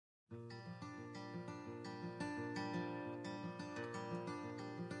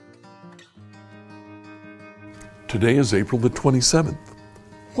Today is April the 27th.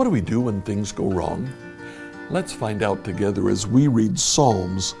 What do we do when things go wrong? Let's find out together as we read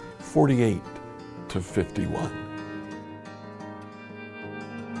Psalms 48 to 51.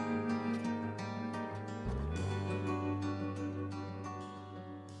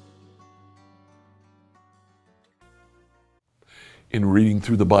 In reading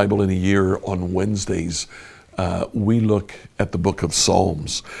through the Bible in a year on Wednesdays, we look at the book of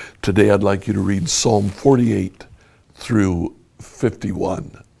Psalms. Today I'd like you to read Psalm 48 through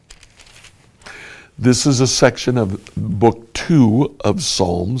 51. This is a section of book 2 of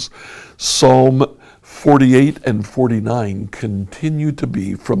Psalms. Psalm 48 and 49 continue to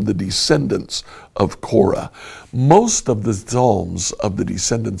be from the descendants of Korah. Most of the Psalms of the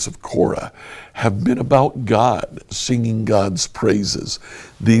descendants of Korah have been about God, singing God's praises.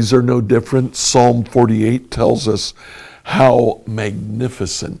 These are no different. Psalm 48 tells us how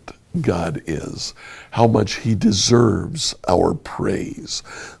magnificent God is, how much He deserves our praise.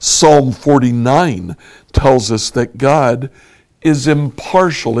 Psalm 49 tells us that God is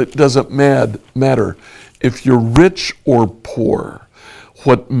impartial. It doesn't matter if you're rich or poor.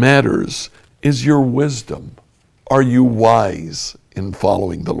 What matters is your wisdom. Are you wise in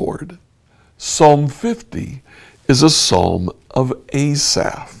following the Lord? Psalm 50 is a psalm of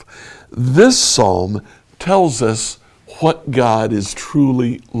Asaph. This psalm tells us what God is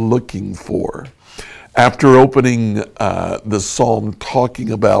truly looking for. After opening the psalm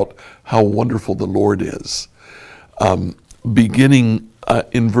talking about how wonderful the Lord is, beginning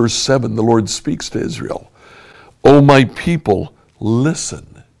in verse 7, the Lord speaks to Israel. O my people,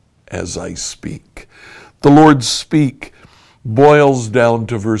 listen as I speak. The Lord's speak boils down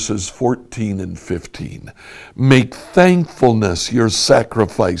to verses 14 and 15. Make thankfulness your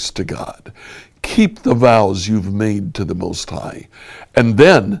sacrifice to God. Keep the vows you've made to the Most High. And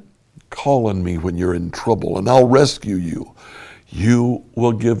then call on me when you're in trouble, and I'll rescue you. You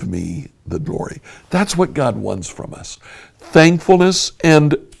will give me the glory. That's what God wants from us. Thankfulness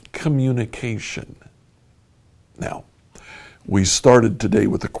and communication. Now, we started today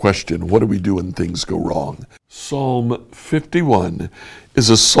with a question, what do we do when things go wrong? Psalm 51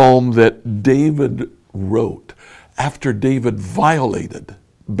 is a psalm that David wrote after David violated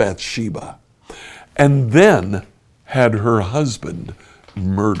Bathsheba and then had her husband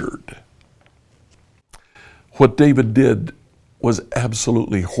murdered. What David did was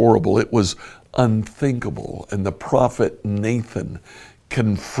absolutely horrible. It was unthinkable, and the prophet Nathan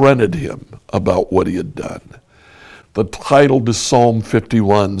confronted him about what he had done. The title to Psalm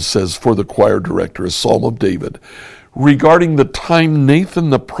 51 says, for the choir director, a psalm of David, regarding the time Nathan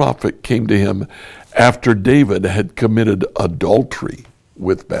the prophet came to him after David had committed adultery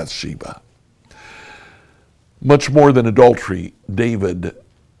with Bathsheba. Much more than adultery, David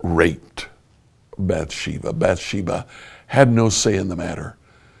raped Bathsheba. Bathsheba had no say in the matter.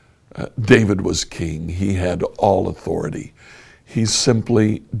 David was king. He had all authority. He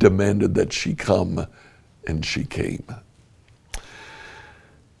simply demanded that she come, and she came.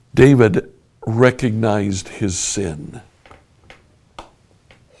 David recognized his sin.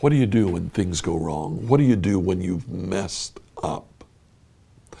 What do you do when things go wrong? What do you do when you've messed up?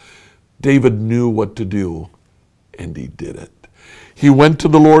 David knew what to do, and he did it. He went to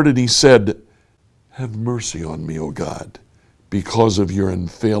the Lord and he said, have mercy on me, O God, because of your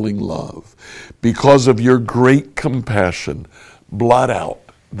unfailing love, because of your great compassion, blot out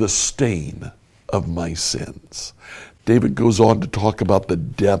the stain of my sins. David goes on to talk about the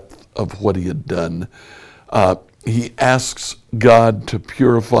depth of what he had done. He asks God to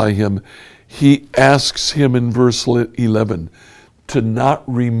purify him. He asks him in verse 11 to not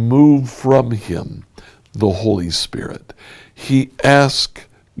remove from him the Holy Spirit. He asks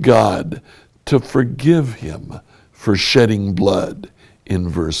God to forgive him for shedding blood in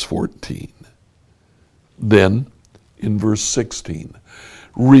verse 14. Then, in verse 16,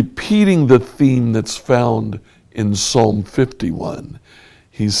 repeating the theme that's found in Psalm 51,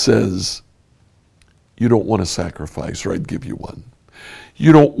 he says, you don't want a sacrifice, or I'd give you one.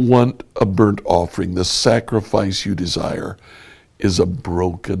 You don't want a burnt offering. The sacrifice you desire is a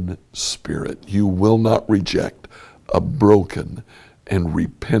broken spirit. You will not reject a broken and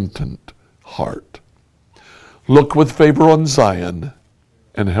repentant heart. Look with favor on Zion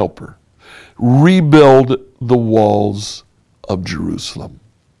and help her. Rebuild the walls of Jerusalem.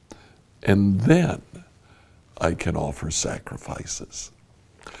 And then I can offer sacrifices.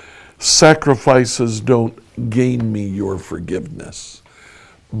 Sacrifices don't gain me your forgiveness,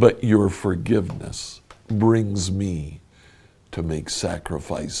 but your forgiveness brings me to make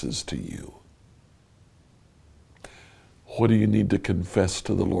sacrifices to you. What do you need to confess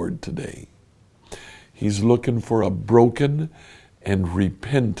to the Lord today? He's looking for a broken and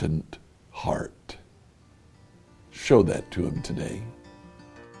repentant heart. Show that to him today.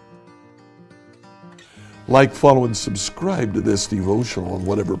 Like, follow, and subscribe to this devotional on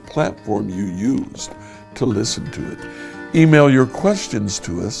whatever platform you used to listen to it. Email your questions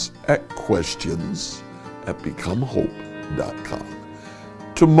to us at questions@becomehope.com.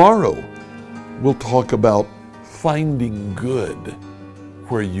 Tomorrow, we'll talk about finding good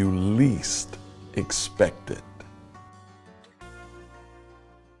where you least expect it.